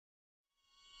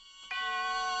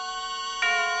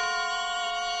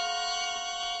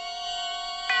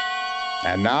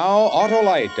And now,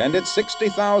 Autolite and its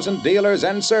 60,000 dealers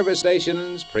and service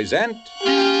stations present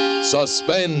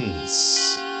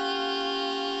Suspense.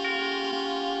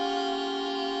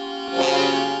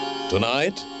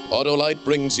 Tonight, Autolite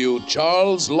brings you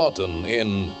Charles Laughton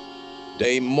in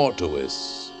De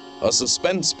Mortuis, a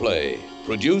suspense play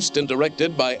produced and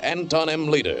directed by Anton M.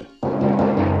 Leader.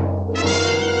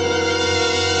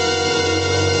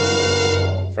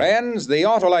 Friends, the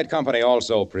Autolite Company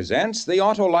also presents the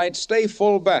Autolite Stay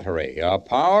Full Battery, a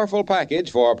powerful package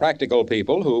for practical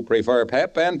people who prefer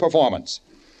pep and performance.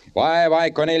 Why,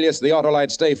 Cornelius, the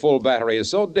Autolite Stay Full Battery is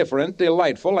so different,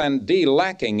 delightful, and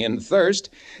lacking in thirst,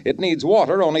 it needs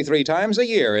water only 3 times a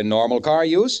year in normal car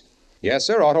use. Yes,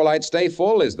 sir, Autolite Stay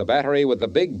Full is the battery with the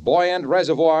big, buoyant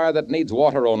reservoir that needs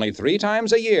water only 3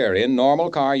 times a year in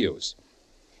normal car use.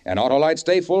 An Autolite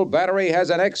Stay Full battery has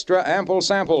an extra ample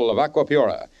sample of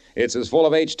Aquapura. It's as full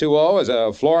of H2O as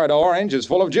a Florida orange is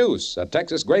full of juice, a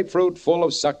Texas grapefruit full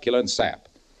of succulent sap.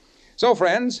 So,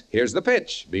 friends, here's the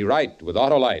pitch. Be right with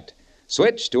Autolite.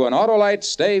 Switch to an Autolite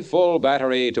Stay Full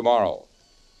battery tomorrow.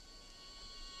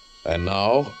 And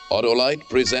now, Autolite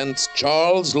presents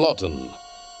Charles Laughton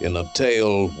in a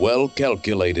tale well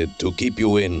calculated to keep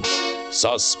you in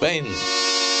suspense.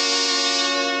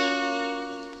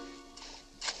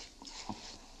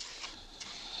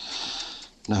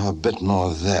 Now a bit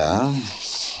more there.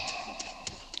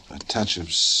 A touch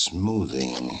of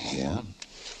smoothing here.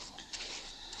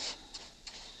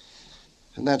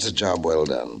 And that's a job well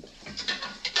done.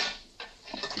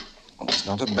 It's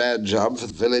not a bad job for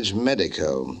the village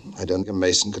medico. I don't think a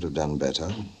mason could have done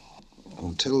better.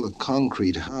 Until the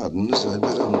concrete hardens, I'd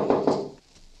better...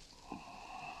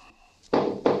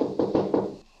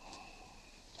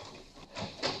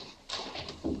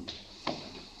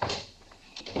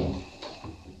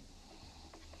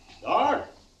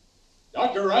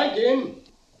 Dr. Rankin?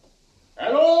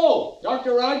 Hello,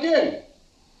 Dr. Rankin?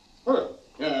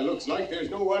 Looks like there's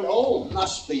no one home.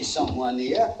 Must be someone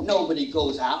here. Nobody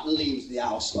goes out and leaves the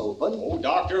house open. Oh,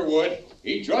 Doctor would.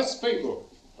 He trusts people.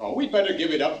 Oh, we'd better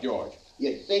give it up, George.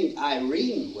 You'd think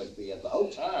Irene would be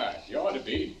about. She ought to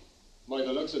be, by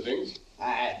the looks of things.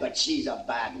 But she's a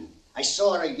bad one. I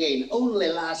saw her again only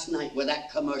last night with that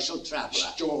commercial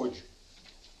traveler. George.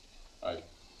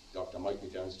 Doctor might be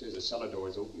downstairs. The cellar door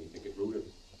is open. You think it rude her?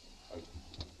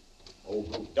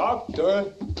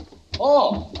 Doctor.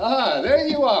 There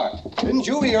you are. Didn't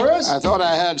you hear us? I thought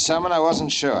I heard someone. I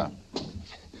wasn't sure.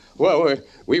 Well,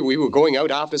 we were going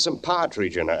out after some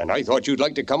partridge, and I thought you'd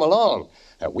like to come along.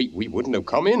 We wouldn't have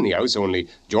come in the house, only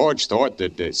George thought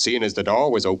that, seeing as the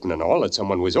door was open and all, that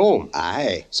someone was home.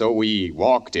 Aye. So we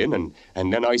walked in,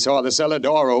 and then I saw the cellar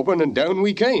door open, and down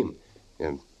we came.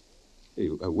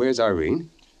 Where's Irene?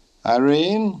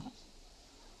 Irene?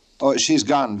 Oh, she's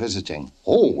gone visiting.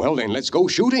 Oh, well then, let's go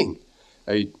shooting.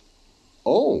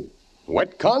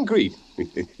 Wet concrete.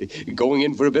 Going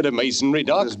in for a bit of masonry,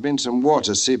 Doc? There's been some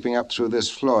water seeping up through this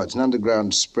floor. It's an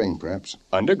underground spring, perhaps.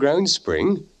 Underground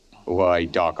spring? Why,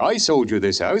 Doc, I sold you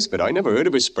this house, but I never heard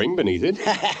of a spring beneath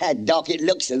it. Doc, it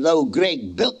looks as though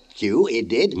Greg built you, it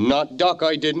did. Not Doc,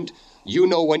 I didn't. You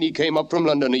know, when he came up from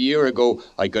London a year ago,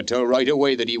 I could tell right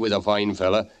away that he was a fine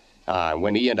fella.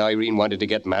 When he and Irene wanted to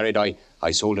get married, I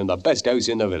sold him the best house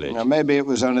in the village. Now, maybe it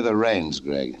was only the rains,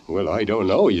 Greg. Well, I don't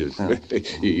know.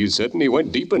 You certainly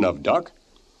went deep enough, Doc.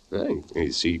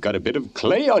 You see, you got a bit of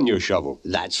clay on your shovel.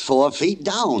 That's 4 feet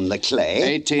down, the clay.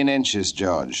 18 inches,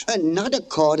 George. Not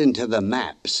according to the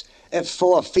maps.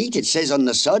 4 feet, it says on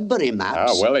the Sudbury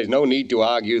maps. Well, there's no need to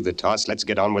argue the toss. Let's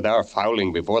get on with our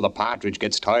fowling before the partridge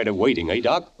gets tired of waiting, eh,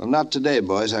 Doc? Well, not today,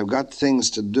 boys. I've got things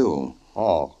to do.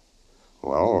 Oh.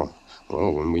 Well,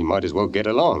 we might as well get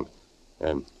along.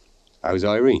 How's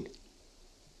Irene?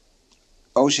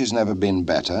 Oh, she's never been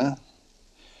better.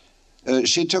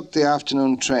 She took the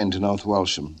afternoon train to North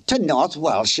Welsham. To North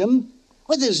Welsham?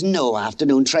 Well, there's no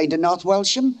afternoon train to North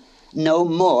Welsham. No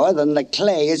more than the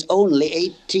clay is only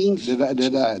 18 feet.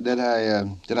 Did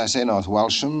I say North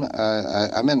Welsham?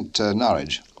 I meant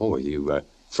Norwich. Oh, are you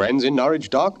friends in Norwich,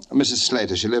 Doc? Mrs.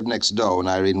 Slater. She lived next door when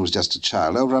Irene was just a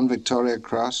child, over on Victoria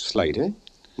Cross. Slater?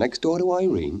 Next door to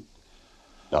Irene?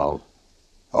 No.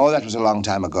 Oh, that was a long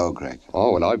time ago, Greg.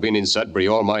 Oh, well, I've been in Sudbury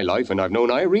all my life, and I've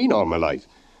known Irene all my life.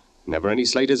 Never any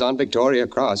Slaters on Victoria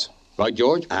Cross. Right,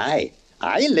 George? Aye.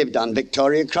 I lived on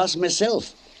Victoria Cross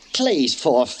myself. Clay's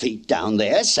 4 feet down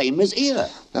there, same as here.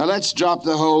 Now, let's drop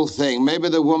the whole thing. Maybe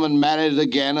the woman married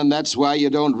again, and that's why you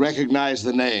don't recognize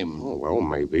the name. Oh, well,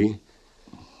 maybe.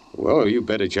 Well, you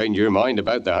better change your mind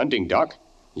about the hunting, Doc.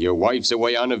 Your wife's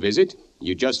away on a visit.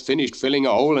 You just finished filling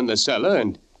a hole in the cellar,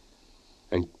 and...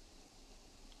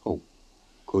 Oh,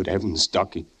 good heavens,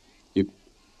 Stuckey.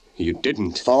 You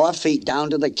didn't. 4 feet down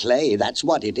to the clay, that's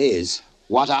what it is.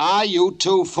 What are you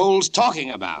two fools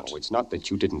talking about? Oh, it's not that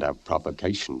you didn't have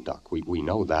provocation, Doc. We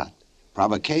know that.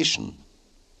 Provocation?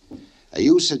 Are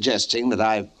you suggesting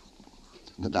that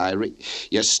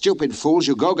You stupid fools,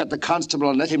 you go get the constable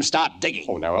and let him start digging.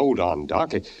 Oh, now, hold on,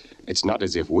 Doc. It's not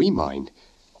as if we mind.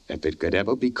 If it could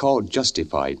ever be called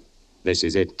justified, this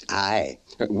is it. Aye.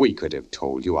 We could have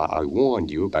told you. I warned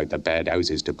you about the bad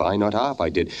houses to buy, not half I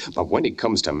did. But when it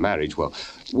comes to marriage, well,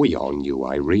 we all knew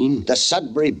Irene. The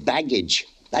Sudbury baggage.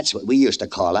 That's what we used to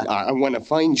call her. And when a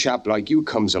fine chap like you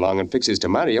comes along and fixes to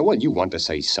marry her, well, you want to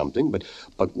say something, but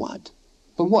what?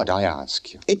 But what, I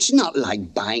ask you? It's not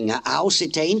like buying a house,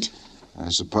 it ain't. I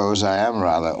suppose I am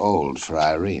rather old for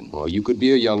Irene. Well, you could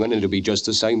be a young un and it'll be just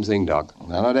the same thing, Doc.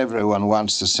 Now, not everyone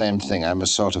wants the same thing. I'm a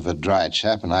sort of a dry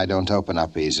chap, and I don't open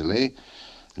up easily.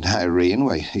 And Irene,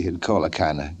 well, you'd call her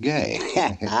kind of gay.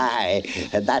 Aye,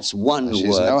 that's one word.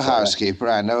 She's no housekeeper,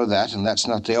 I know that, and that's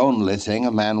not the only thing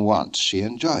a man wants. She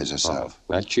enjoys herself.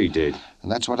 Oh, that she did.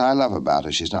 And that's what I love about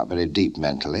her. She's not very deep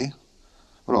mentally.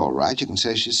 Well, all right, you can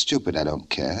say she's stupid. I don't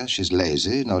care. She's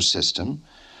lazy, no system.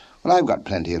 Well, I've got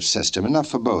plenty of system, enough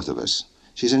for both of us.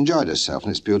 She's enjoyed herself,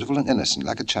 and it's beautiful and innocent,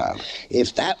 like a child.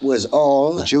 If that was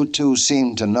all... But you two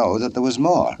seem to know that there was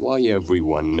more. Why,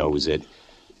 everyone knows it.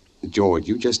 George,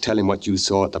 you just tell him what you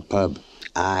saw at the pub.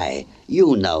 Aye,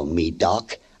 you know me,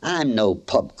 Doc. I'm no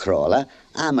pub crawler.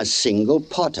 I'm a single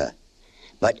potter.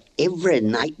 But every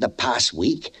night the past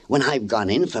week, when I've gone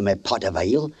in for my pot of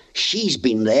ale, she's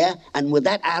been there, and with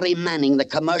that Harry Manning, the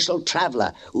commercial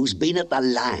traveller, who's been at the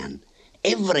Lion.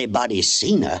 Everybody's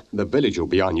seen her. The village will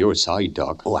be on your side,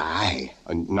 Doc. Oh, aye.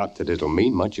 And not that it'll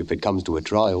mean much if it comes to a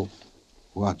trial.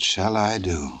 What shall I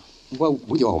do? Well,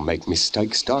 we all make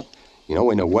mistakes, Doc. You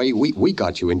know, in a way, we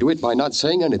got you into it by not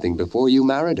saying anything before you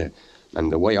married her.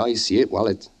 And the way I see it, well,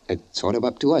 it's sort of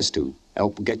up to us to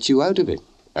help get you out of it.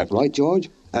 That right, George?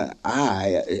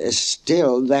 Aye.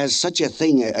 Still, there's such a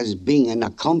thing as being an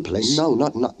accomplice. No,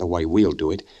 not the way we'll do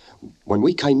it. When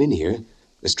we came in here,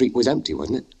 the street was empty,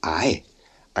 wasn't it? Aye.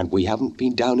 And we haven't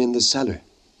been down in the cellar.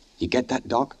 You get that,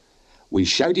 Doc? We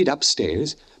shouted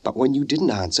upstairs, but when you didn't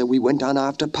answer, we went on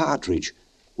after Partridge.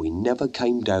 We never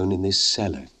came down in this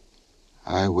cellar.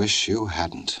 I wish you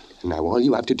hadn't. Now, all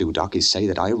you have to do, Doc, is say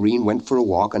that Irene went for a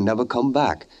walk and never come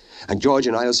back. And George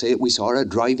and I'll say that we saw her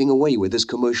driving away with this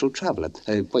commercial traveller.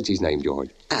 What's his name, George?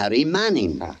 Harry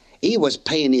Manning. He was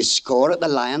paying his score at the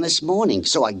Lion this morning,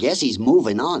 so I guess he's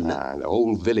moving on. The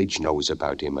whole village knows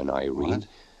about him and Irene. What?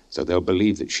 So they'll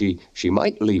believe that she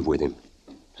might leave with him.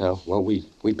 Well,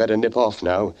 we better nip off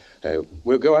now.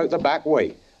 We'll go out the back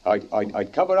way.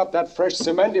 I'd cover up that fresh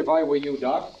cement if I were you,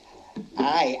 Doc.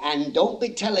 Aye, and don't be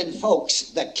telling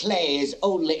folks the clay is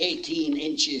only 18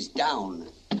 inches down.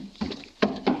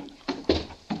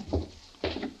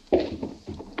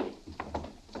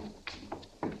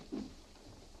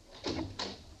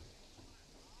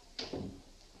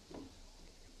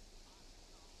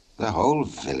 The whole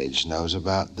village knows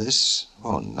about this?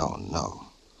 Oh, no.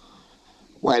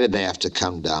 Why did they have to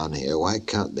come down here? Why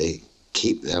can't they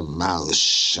keep their mouths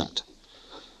shut?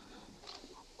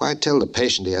 Why tell the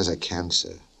patient he has a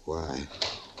cancer? Why?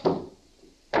 I'm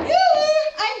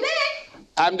back.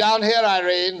 I'm down here,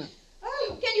 Irene.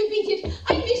 Oh, can you beat it?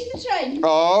 I missed the train.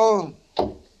 Oh?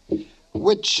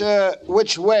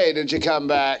 Which way did you come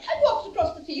back? I walked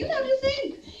across the field. How do you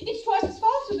think? It's twice as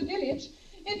far through the village.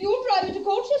 If you'll drive me to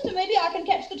Colchester, maybe I can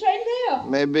catch the train there.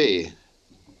 Maybe.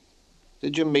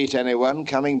 Did you meet anyone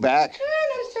coming back?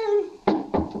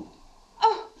 Oh,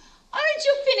 aren't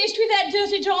you finished with that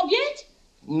dirty job yet?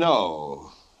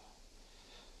 No.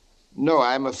 No,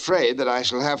 I'm afraid that I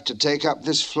shall have to take up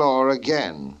this floor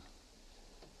again.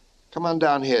 Come on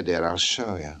down here, dear. I'll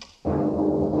show you.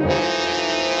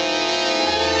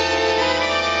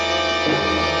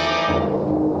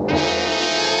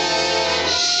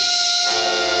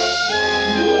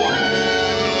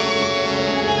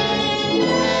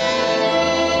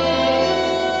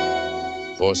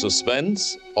 For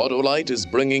Suspense, Autolite is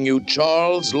bringing you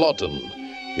Charles Laughton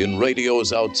in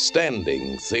radio's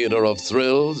outstanding theater of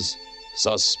thrills,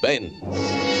 Suspense.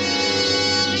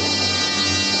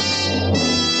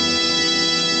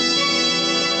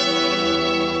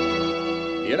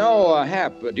 You know,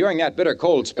 Hap, during that bitter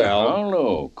cold spell... Oh,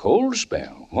 no. Cold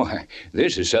spell? Why,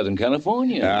 this is Southern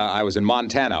California. I was in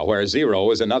Montana, where zero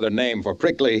is another name for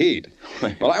prickly heat.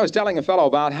 Well, I was telling a fellow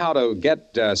about how to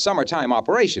get summertime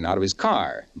operation out of his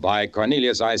car. By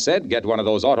Cornelius, I said, get one of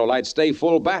those Autolite Stay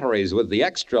Full batteries with the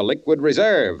extra liquid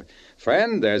reserve.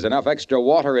 Friend, there's enough extra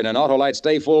water in an Autolite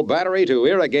Stay Full battery to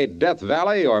irrigate Death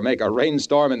Valley or make a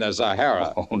rainstorm in the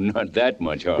Sahara. Oh, not that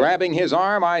much, Harvey. Grabbing his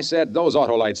arm, I said those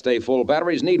Autolite Stay Full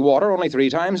batteries need water only 3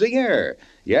 times a year.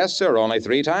 Yes, sir, only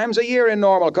 3 times a year in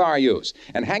normal car use.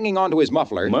 And hanging onto his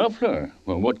muffler... Muffler?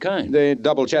 Well, what kind? The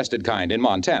double-chested kind in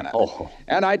Montana. Oh.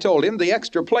 And I told him the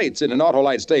extra plates in an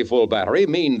Autolite Stay Full battery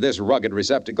mean this rugged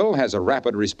receptacle has a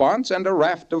rapid response and a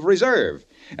raft of reserve.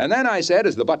 And then I said,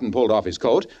 as the button pulled off his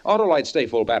coat, Autolite Stay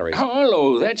Full battery...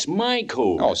 Carlo, that's my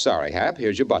coat. Oh, sorry, Hap.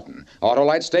 Here's your button.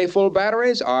 Autolite Stay Full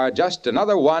batteries are just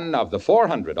another one of the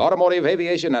 400 automotive,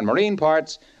 aviation, and marine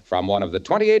parts from one of the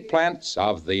 28 plants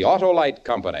of the Autolite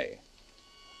Company.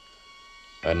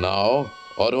 And now,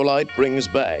 Autolite brings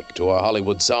back to our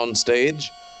Hollywood soundstage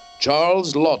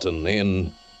Charles Laughton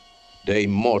in De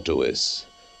Mortuis,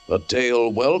 a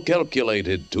tale well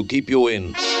calculated to keep you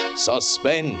in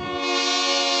suspense.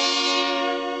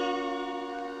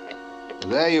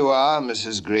 There you are,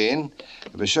 Mrs. Green.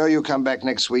 Be sure you come back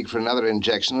next week for another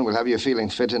injection, and we'll have you feeling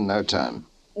fit in no time.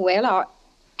 Well,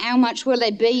 how much will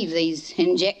they be, these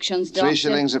injections, Doctor? 3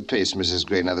 shillings apiece, Mrs.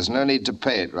 Green. Now, there's no need to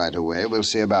pay it right away. We'll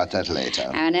see about that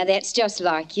later. Oh, now, that's just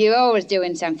like you, always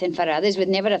doing something for others with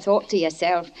never a thought to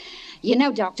yourself. You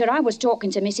know, Doctor, I was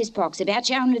talking to Mrs. Pox about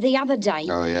you only the other day.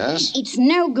 Oh, yes? It's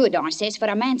no good, I says, for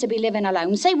a man to be living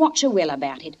alone. Say what you will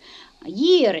about it. A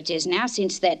year it is now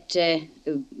since that,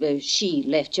 she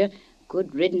left you.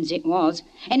 Good riddance it was.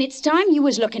 And it's time you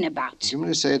was looking about. Do you mean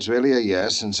to say it's really a year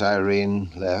since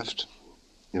Irene left?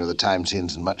 You know, the time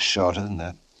seems much shorter than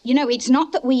that. You know, it's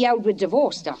not that we owed with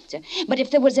divorce, Doctor, but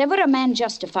if there was ever a man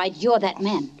justified, you're that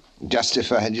man.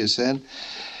 Justified, you said?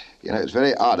 You know, it's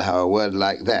very odd how a word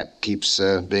like that keeps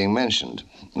being mentioned.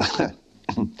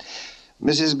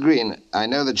 Mrs. Green, I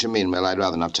know that you mean well. I'd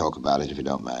rather not talk about it if you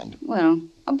don't mind. Well,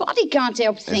 a body can't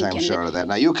help thinking. Yes, I'm sure of that.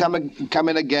 Now, you come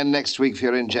in again next week for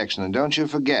your injection, and don't you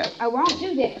forget. I won't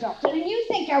do that, Doctor, and you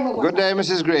think I will... Good day,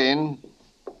 Mrs. Green.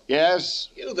 Yes?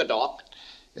 You the doc.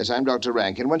 Yes, I'm Dr.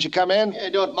 Rankin. Won't you come in?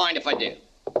 Don't mind if I do.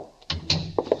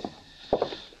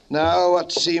 Now,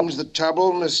 what seems the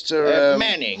trouble, Mr.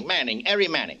 Manning, Harry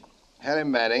Manning. Harry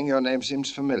Manning, your name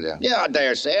seems familiar. Yeah, I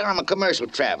dare say. I'm a commercial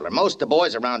traveler. Most of the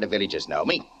boys around the villages know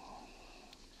me.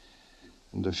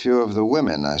 And a few of the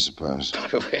women, I suppose.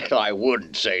 Well, I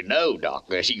wouldn't say no, Doc.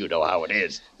 You know how it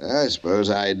is. I suppose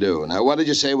I do. Now, what did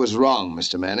you say was wrong,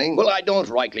 Mr. Manning? Well, I don't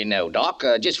rightly know, Doc.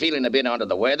 Just feeling a bit under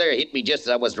the weather. Hit me just as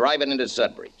I was driving into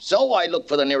Sudbury. So I looked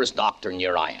for the nearest doctor, and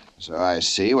here I am. So I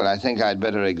see. Well, I think I'd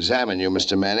better examine you,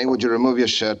 Mr. Manning. Would you remove your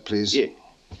shirt, please? Yeah.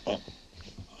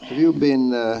 Have you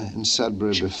been in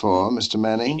Sudbury before, Mr.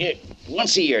 Manning? Yeah.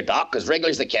 Once a year, Doc, as regular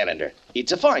as the calendar.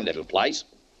 It's a fine little place.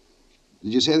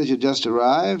 Did you say that you just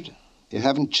arrived? You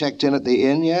haven't checked in at the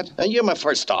inn yet? You're my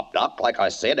first stop, Doc. Like I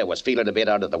said, I was feeling a bit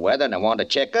under the weather, and I wanted to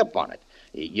check up on it.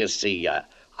 You see,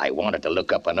 I wanted to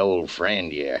look up an old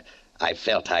friend here. I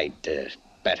felt I'd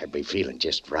better be feeling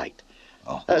just right.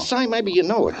 Oh. Si, maybe you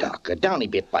know her, Doc. A downy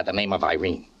bit by the name of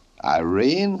Irene.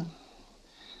 Irene?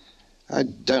 I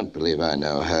don't believe I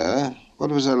know her.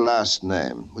 What was her last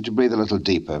name? Would you breathe a little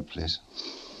deeper, please?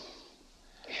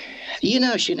 You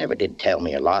know, she never did tell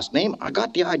me her last name. I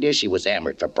got the idea she was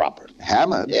hammered for proper.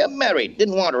 Hammered? Yeah, married.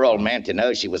 Didn't want her old man to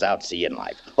know she was out seeing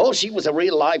life. Oh, she was a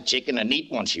real live chicken, a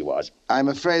neat one she was. I'm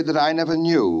afraid that I never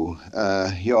knew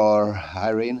your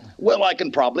Irene. Well, I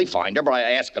can probably find her by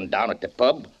asking down at the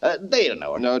pub. They'll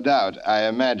know her. No doubt. I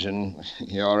imagine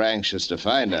you're anxious to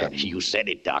find her. You said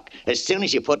it, Doc. As soon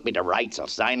as you put me to rights, I'll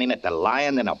sign in at the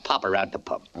Lion, then I'll pop her out the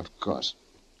pub. Of course.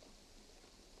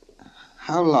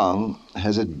 How long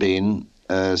has it been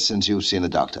since you've seen a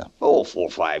doctor? Oh, 4 or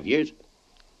 5 years.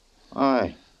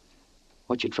 Aye.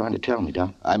 What you trying to tell me,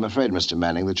 Doc? I'm afraid, Mr.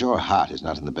 Manning, that your heart is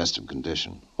not in the best of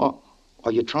condition. Oh,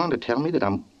 are you trying to tell me that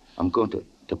I'm going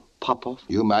to pop off?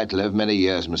 You might live many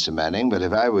years, Mr. Manning, but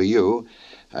if I were you,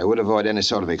 I would avoid any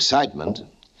sort of excitement.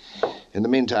 In the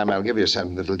meantime, I'll give you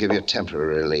something that'll give you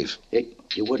temporary relief.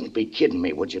 You wouldn't be kidding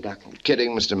me, would you, Doc?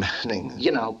 Kidding, Mr. Manning?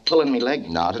 You know, pulling me leg?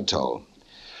 Not at all.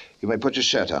 You may put your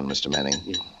shirt on, Mr. Manning.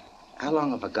 Yeah. How long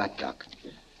have I got, Doc?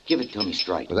 Give it to me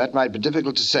straight. Well, that might be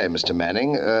difficult to say, Mr.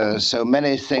 Manning. So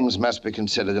many things must be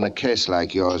considered in a case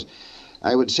like yours.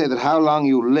 I would say that how long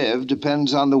you live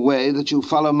depends on the way that you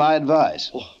follow my advice.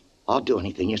 Oh, I'll do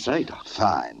anything you say, Doc.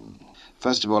 Fine.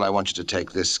 First of all, I want you to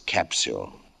take this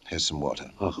capsule. Here's some water.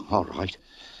 Oh, all right.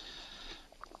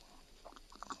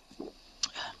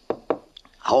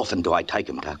 How often do I take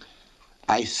them, Doc?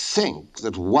 I think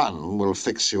that one will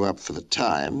fix you up for the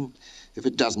time. If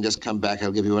it doesn't, just come back.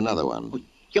 I'll give you another one.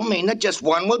 You mean that just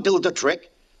one will do the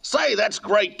trick? Say, that's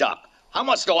great, Doc. How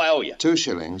much do I owe you? 2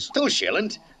 shillings. 2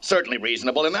 shillings? Certainly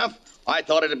reasonable enough. I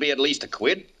thought it'd be at least a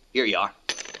quid. Here you are.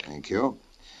 Thank you.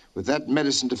 With that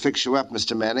medicine to fix you up,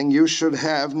 Mr. Manning, you should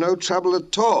have no trouble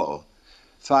at all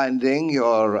finding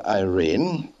your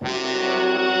Irene.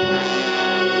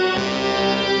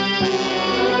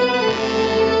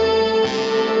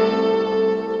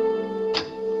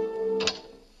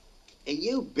 Are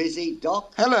you busy,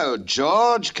 Doc? Hello,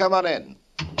 George. Come on in.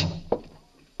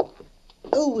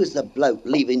 Who was the bloke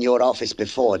leaving your office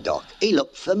before, Doc? He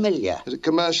looked familiar. He's a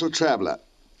commercial traveller.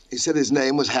 He said his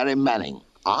name was Harry Manning.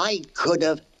 I could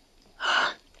have...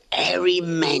 Harry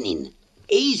Manning.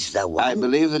 He's the one. I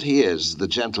believe that he is the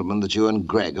gentleman that you and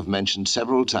Greg have mentioned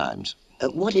several times.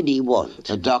 What did he want?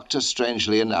 A doctor,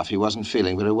 strangely enough. He wasn't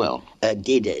feeling very well.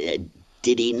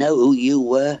 Did he know who you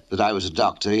were? That I was a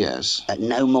doctor, yes.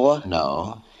 No more?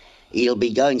 No. He'll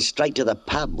be going straight to the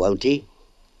pub, won't he?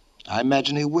 I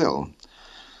imagine he will.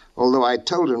 Although I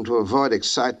told him to avoid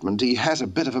excitement, he has a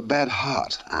bit of a bad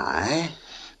heart. Aye?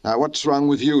 Now, what's wrong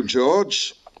with you,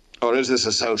 George? Or is this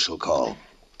a social call?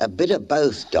 A bit of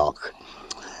both, Doc.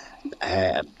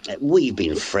 We've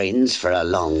been friends for a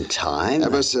long time.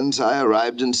 Ever since I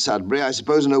arrived in Sudbury, I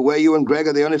suppose in a way you and Greg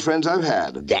are the only friends I've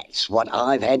had. That's what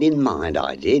I've had in mind,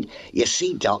 I did. You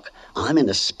see, Doc, I'm in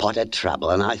a spot of trouble,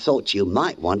 and I thought you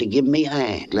might want to give me a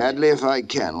hand. Gladly if I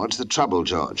can. What's the trouble,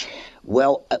 George?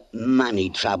 Well, money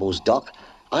troubles, Doc.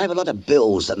 I have a lot of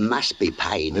bills that must be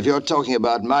paid. If you're talking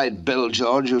about my bill,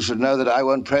 George, you should know that I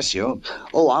won't press you.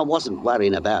 Oh, I wasn't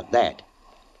worrying about that.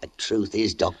 The truth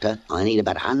is, Doctor, I need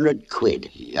about 100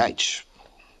 quid. Yikes.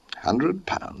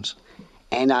 £100?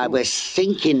 And I was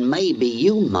thinking maybe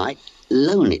you might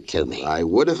loan it to me. I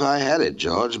would if I had it,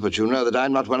 George, but you know that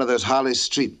I'm not one of those Harley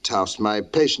Street toughs. My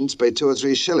patients pay 2 or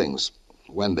 3 shillings,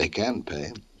 when they can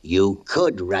pay. You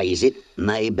could raise it,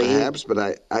 maybe. Perhaps, but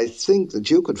I think that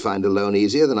you could find a loan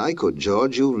easier than I could,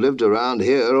 George. You've lived around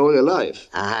here all your life.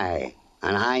 Aye,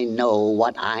 and I know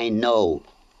what I know.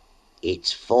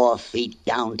 It's 4 feet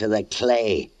down to the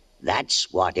clay.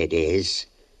 That's what it is.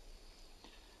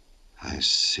 I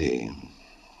see.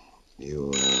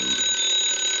 You,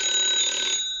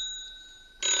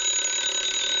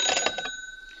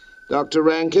 Dr.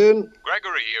 Rankin?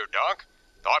 Gregory here, Doc.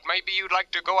 Thought maybe you'd like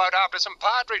to go out after some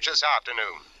partridge this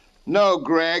afternoon. No,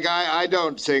 Greg, I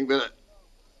don't think that...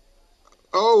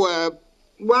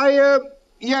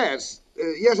 Yes.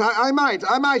 Yes, I might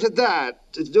at that.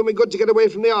 It's doing me good to get away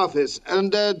from the office.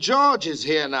 And George is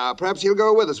here now. Perhaps he'll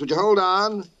go with us. Would you hold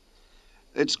on?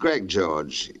 It's Greg,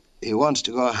 George. He wants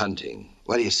to go hunting.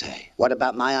 What do you say? What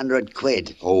about my 100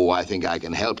 quid? Oh, I think I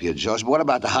can help you, George. But what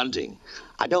about the hunting?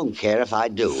 I don't care if I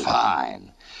do.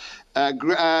 Fine.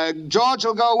 George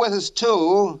will go with us,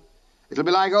 too. It'll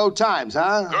be like old times,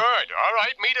 huh? Good. All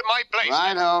right, meet at my place.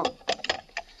 Righto.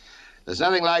 There's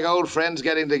nothing like old friends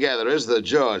getting together, is there,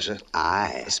 George?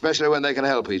 Aye. Especially when they can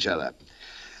help each other.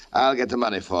 I'll get the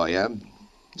money for you.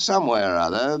 Some way or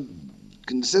other.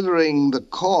 Considering the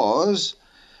cause,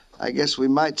 I guess we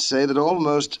might say that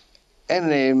almost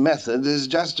any method is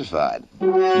justified.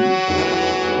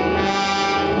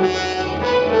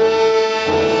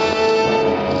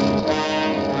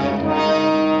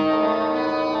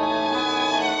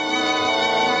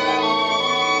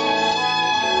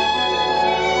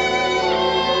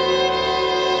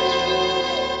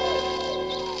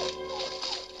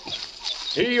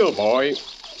 Heel, boy.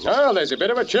 Well, there's a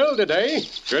bit of a chill today.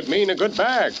 Should mean a good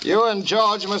bag. You and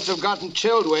George must have gotten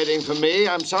chilled waiting for me.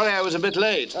 I'm sorry I was a bit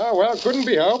late. Oh, well, couldn't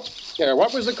be helped.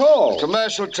 What was the call?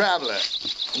 Commercial traveler.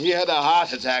 He had a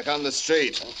heart attack on the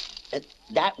street.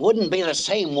 That wouldn't be the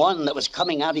same one that was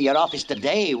coming out of your office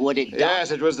today, would it, Doc?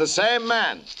 Yes, it was the same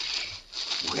man.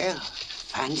 Well,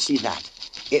 fancy that.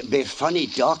 It'd be funny,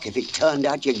 Doc, if it turned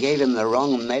out you gave him the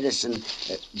wrong medicine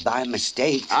by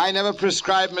mistake. I never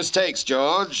prescribe mistakes,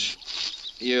 George.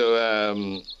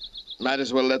 You, might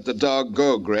as well let the dog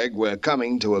go, Greg. We're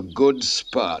coming to a good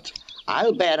spot.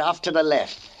 I'll bear off to the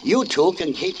left. You two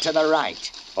can keep to the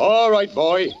right. All right,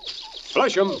 boy.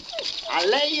 Flush 'em. I'll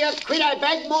lay you a quid, I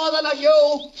beg more than of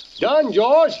you. Done,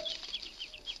 George.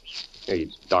 Hey,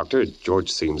 Doctor, George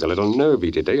seems a little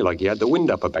nervy today, like he had the wind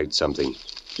up about something.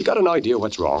 You got an idea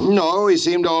what's wrong? No, he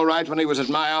seemed all right when he was at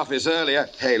my office earlier.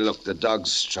 Hey, look, the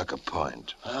dog's struck a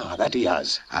point. Ah, that he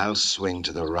has. I'll swing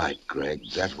to the right, Greg.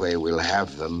 That way we'll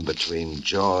have them between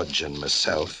George and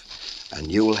myself,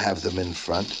 and you'll have them in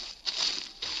front.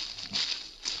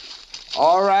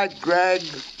 All right, Greg.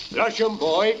 Flush 'em,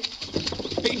 boy.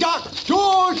 Hey, Doc!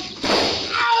 George!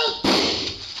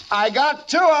 I got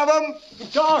 2 of them.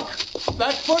 Doc,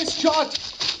 that first shot,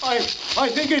 I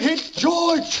think it hit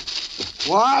George.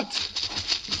 What?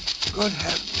 Good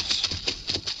heavens.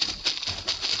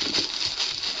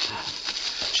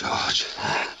 George?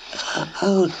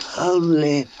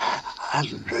 Only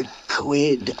 100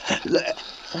 quid.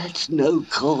 That's no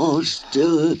cause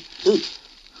to...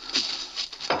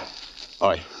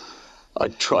 I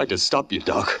tried to stop you,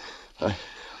 Doc.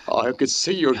 I could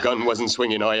see your gun wasn't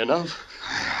swinging high enough.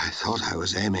 I thought I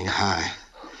was aiming high,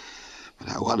 but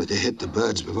I wanted to hit the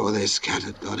birds before they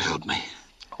scattered. God help me.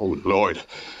 Oh, Lord.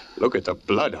 Look at the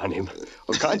blood on him.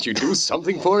 Well, can't you do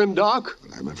something for him, Doc?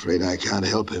 Well, I'm afraid I can't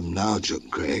help him now,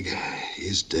 Craig.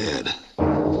 He's dead.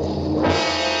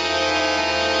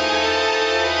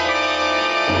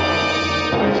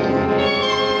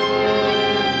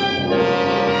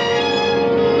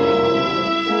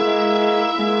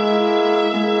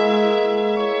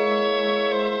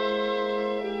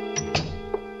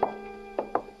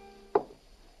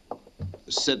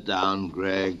 Sit down,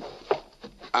 Greg.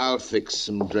 I'll fix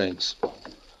some drinks.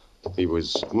 He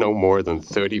was no more than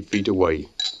 30 feet away.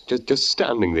 Just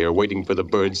standing there waiting for the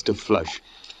birds to flush.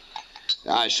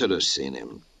 I should have seen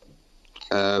him.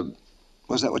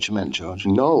 Was that what you meant, George?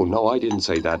 No, I didn't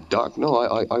say that, Doc. No,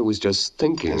 I was just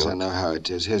thinking. Yes, I know how it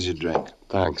is. Here's your drink.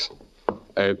 Thanks.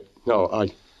 No,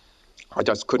 I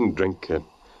just couldn't drink.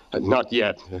 Not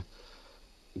yet.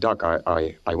 Doc,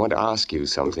 I want to ask you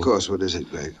something. Of course. What is it,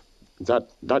 Greg?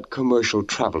 That commercial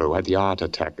traveler who had the heart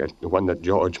attack, the one that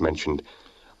George mentioned,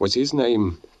 was his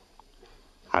name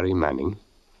Harry Manning?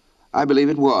 I believe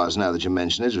it was, now that you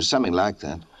mention it. It was something like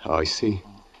that. Oh, I see.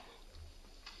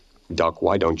 Doc,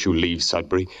 why don't you leave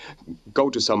Sudbury? Go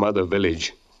to some other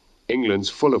village. England's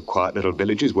full of quiet little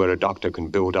villages where a doctor can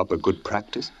build up a good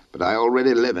practice. But I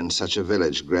already live in such a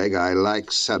village, Greg. I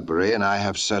like Sudbury, and I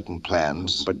have certain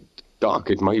plans. But,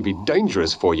 Doc, it may be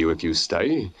dangerous for you if you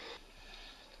stay.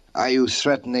 Are you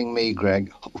threatening me,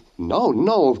 Greg?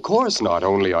 No, of course not.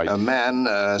 Only A man,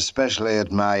 especially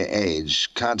at my age,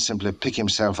 can't simply pick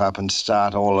himself up and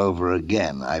start all over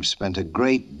again. I've spent a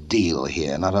great deal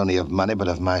here, not only of money, but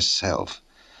of myself.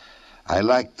 I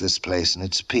like this place and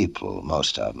its people,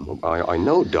 most of them. I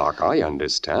know, Doc. I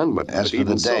understand, but... As for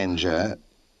the danger,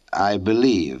 I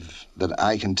believe that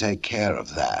I can take care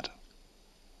of that.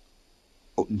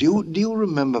 Oh, do you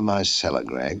remember my cellar,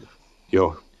 Greg?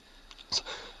 Your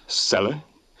cellar?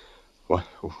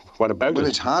 What about it? Well,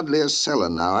 it's hardly a cellar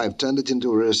now. I've turned it into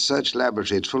a research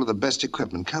laboratory. It's full of the best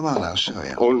equipment. Come on, I'll show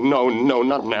you. Oh, no,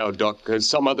 not now, Doc.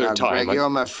 Some other time. Greg, you're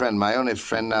my friend, my only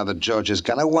friend now that George is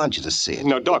gone. I want you to see it.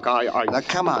 No, Doc, Now,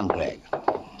 come on, Greg.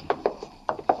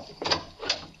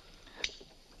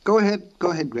 Go ahead,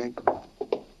 Greg.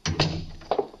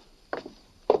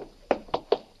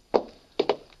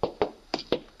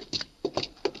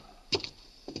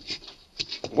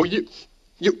 Well, you...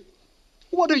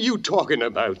 What are you talking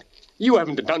about? You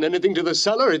haven't done anything to the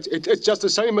cellar. It's just the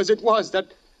same as it was that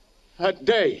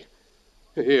day.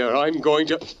 Here, I'm going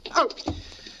to... Ow!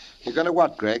 You're going to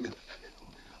what, Greg?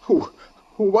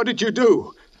 What did you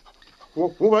do?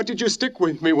 What did you stick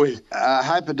with me with? A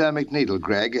hypodermic needle,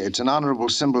 Greg. It's an honorable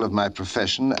symbol of my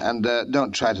profession. And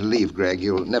don't try to leave, Greg.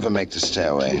 You'll never make the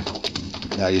stairway.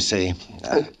 Now, you see...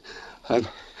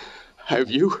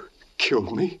 Have you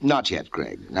killed me? Not yet,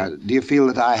 Greg. Now, do you feel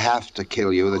that I have to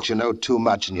kill you, that you know too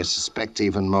much and you suspect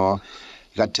even more?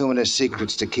 You got too many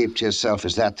secrets to keep to yourself.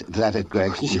 Is that it,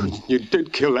 Greg? You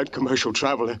did kill that commercial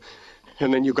traveler.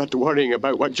 And then you got to worrying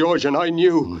about what George and I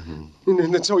knew. Mm-hmm.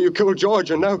 And then so you killed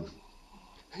George, and now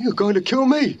you're going to kill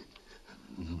me.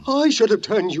 I should have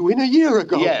turned you in a year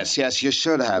ago. Yes, you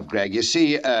should have, Greg. You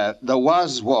see, there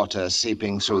was water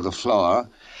seeping through the floor.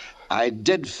 I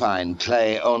did find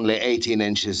clay only 18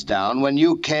 inches down. When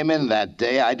you came in that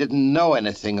day, I didn't know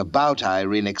anything about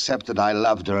Irene except that I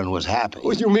loved her and was happy.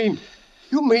 What do you mean?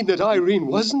 You mean that Irene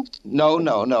wasn't? No.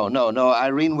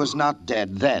 Irene was not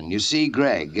dead then. You see,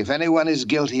 Greg, if anyone is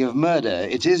guilty of murder,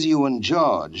 it is you and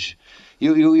George.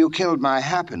 You killed my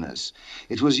happiness.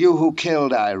 It was you who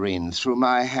killed Irene through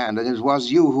my hand, and it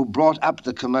was you who brought up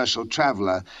the commercial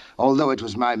traveler. Although it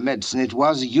was my medicine, it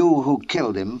was you who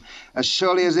killed him, as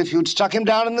surely as if you'd struck him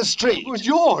down in the street. Oh,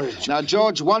 George! Now,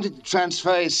 George wanted to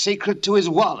transfer his secret to his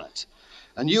wallet.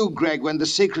 And you, Greg, when the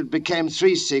secret became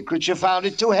 3 secrets, you found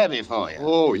it too heavy for you.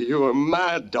 Oh, you're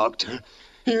mad, Doctor.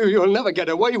 You'll never get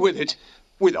away with it.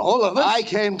 With all of us. I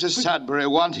came to Sudbury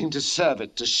wanting to serve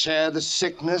it, to share the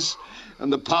sickness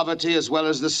and the poverty as well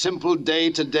as the simple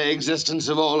day-to-day existence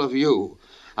of all of you.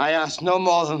 I asked no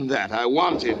more than that. I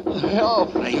wanted...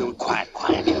 Help! Now, you quiet,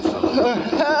 you fellow.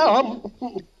 Help!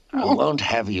 I won't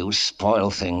have you spoil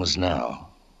things now.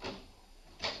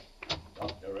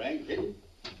 Dr. Rankin?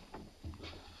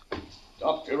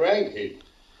 Dr. Rankin?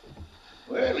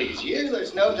 Well, he's here.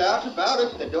 There's no doubt about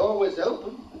it. The door was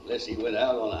open. Unless he went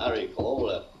out on a hurry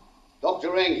call.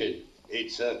 Dr. Rankin,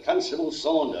 It's Constable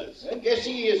Saunders. I guess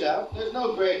he is out. There's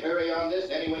no great hurry on this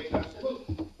anyway, Constable.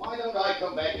 Why don't I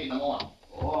come back in the morning?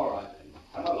 All right, then.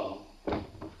 Come along.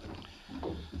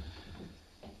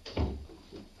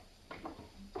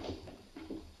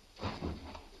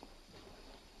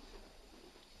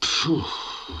 Phew.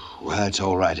 Well, it's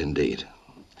all right indeed.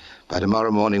 By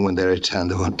tomorrow morning when they return,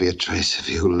 there won't be a trace of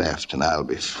you left, and I'll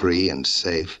be free and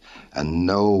safe, and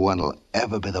no one will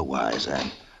ever be the wiser.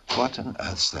 What on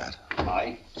earth's that?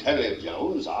 I tell you,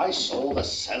 Jones, I saw the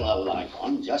cellar light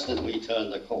on just as we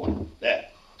turned the corner. There.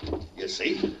 You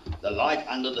see? The light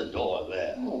under the door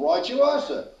there. Oh, right you are,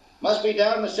 sir. Must be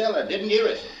down in the cellar. Didn't hear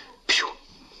it.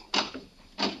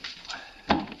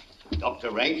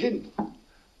 Dr. Rankin?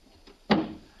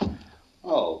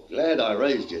 Oh, glad I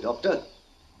raised you, Doctor.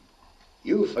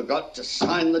 You forgot to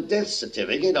sign the death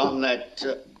certificate on that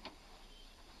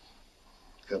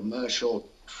commercial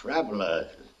traveler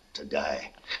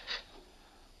today.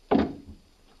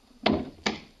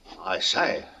 I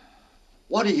say,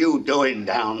 what are you doing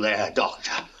down there,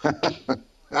 Doctor?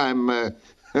 I'm, well,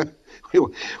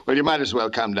 you might as well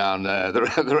come down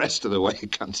the rest of the way,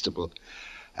 Constable,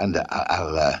 and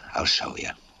I'll show you.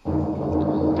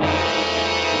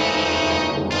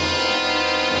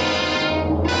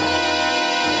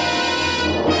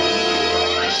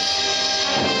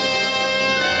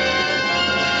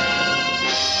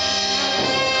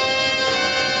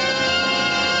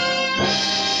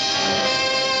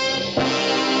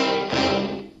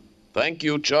 Thank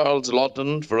you, Charles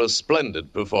Laughton, for a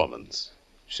splendid performance.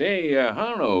 Say,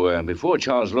 Harlow, before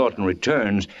Charles Laughton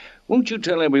returns, won't you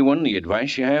tell everyone the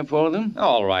advice you have for them?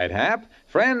 All right, Hap.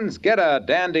 Friends, get a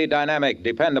dandy, dynamic,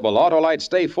 dependable Autolite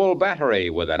Stay Full battery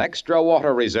with an extra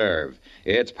water reserve.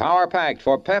 It's power-packed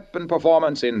for pep and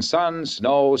performance in sun,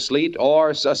 snow, sleet,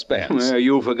 or suspense.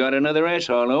 You forgot another S,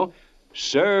 Harlow.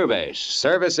 Service.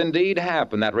 Service indeed,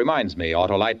 Hap, and that reminds me,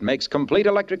 Autolite makes complete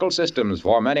electrical systems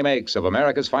for many makes of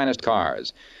America's finest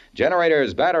cars.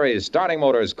 Generators, batteries, starting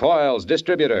motors, coils,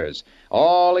 distributors,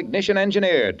 all ignition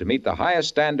engineered to meet the highest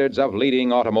standards of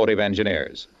leading automotive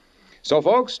engineers. So,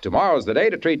 folks, tomorrow's the day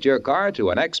to treat your car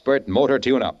to an expert motor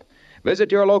tune-up.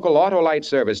 Visit your local Autolite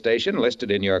service station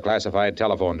listed in your classified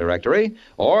telephone directory,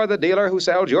 or the dealer who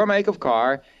sells your make of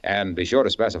car, and be sure to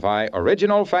specify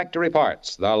original factory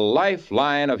parts, the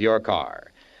lifeline of your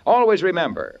car. Always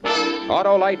remember,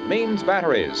 Autolite means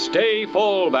batteries. Stay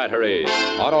full batteries.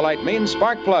 Autolite means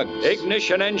spark plugs.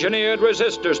 Ignition-engineered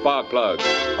resistor spark plugs.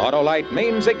 Autolite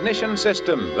means ignition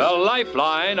system. The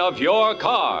lifeline of your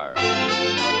car.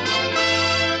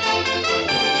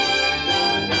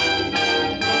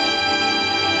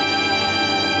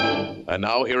 And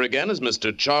now here again is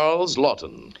Mr. Charles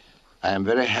Laughton. I am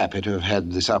very happy to have had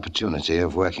this opportunity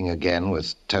of working again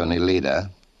with Tony Leader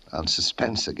on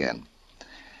Suspense again.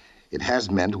 It has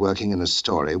meant working in a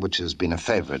story which has been a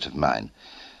favorite of mine.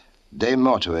 De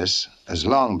Mortuis has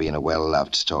long been a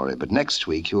well-loved story, but next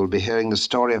week you will be hearing the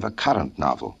story of a current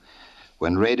novel,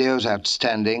 when radio's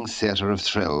outstanding theater of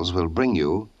thrills will bring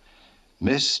you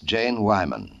Miss Jane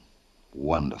Wyman.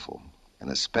 Wonderful. In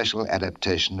a special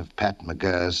adaptation of Pat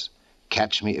McGurr's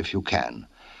Catch Me If You Can.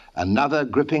 Another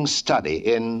gripping study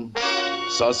in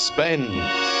Suspense.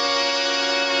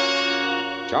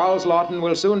 Charles Laughton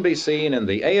will soon be seen in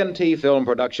the A&T film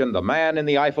production The Man in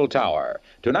the Eiffel Tower.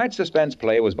 Tonight's suspense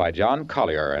play was by John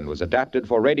Collier and was adapted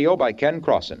for radio by Ken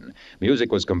Crossan.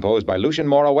 Music was composed by Lucien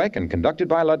Morawek and conducted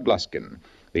by Lud Gluskin.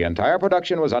 The entire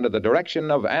production was under the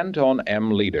direction of Anton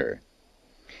M. Leader.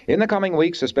 In the coming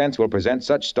weeks, Suspense will present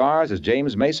such stars as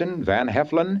James Mason, Van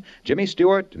Heflin, Jimmy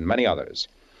Stewart, and many others.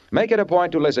 Make it a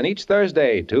point to listen each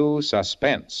Thursday to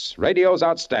Suspense, radio's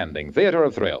outstanding theater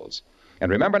of thrills.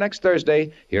 And remember, next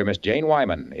Thursday, hear Miss Jane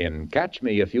Wyman in Catch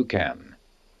Me If You Can.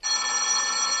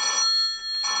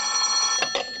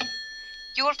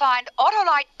 You will find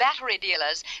Autolite battery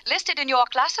dealers listed in your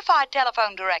classified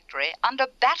telephone directory under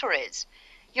batteries.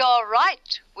 You're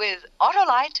right with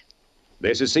Autolite.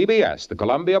 This is CBS, the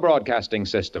Columbia Broadcasting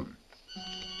System.